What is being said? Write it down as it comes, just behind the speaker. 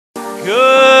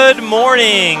Good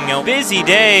morning. A busy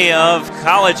day of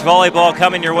college volleyball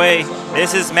coming your way.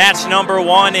 This is match number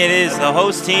 1. It is the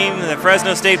host team, the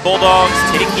Fresno State Bulldogs,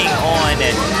 taking on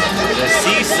the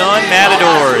CSUN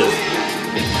Matadors.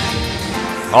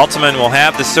 Altman will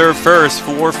have the serve first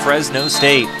for Fresno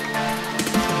State.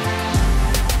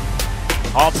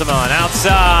 Altman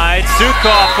outside,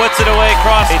 Sukov puts it away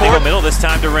cross court. Middle this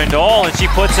time to Rendall, and she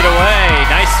puts it away.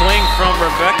 Nice swing from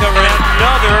Rebecca.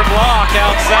 Another block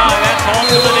outside. That's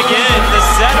Altman again, the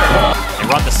setter. They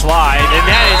run the slide, and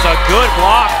that is a good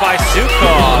block by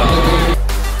Sukov.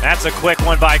 That's a quick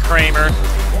one by Kramer.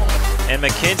 And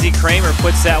Mackenzie Kramer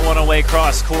puts that one away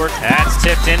cross court. That's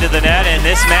tipped into the net, and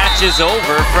this match is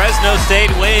over. Fresno State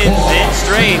wins in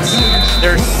straights.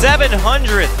 Their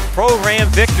 700th program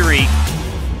victory.